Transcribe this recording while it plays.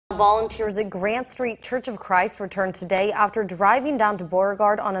Volunteers at Grant Street Church of Christ returned today after driving down to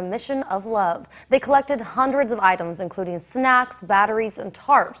Beauregard on a mission of love. They collected hundreds of items, including snacks, batteries, and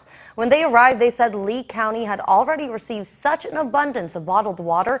tarps. When they arrived, they said Lee County had already received such an abundance of bottled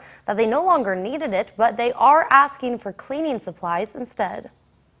water that they no longer needed it, but they are asking for cleaning supplies instead.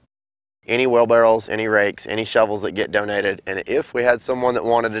 Any wheelbarrows, any rakes, any shovels that get donated, and if we had someone that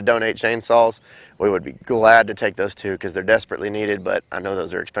wanted to donate chainsaws, we would be glad to take those too because they're desperately needed, but I know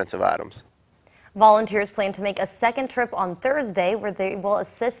those are expensive items. Volunteers plan to make a second trip on Thursday where they will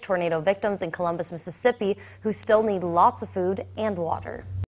assist tornado victims in Columbus, Mississippi who still need lots of food and water.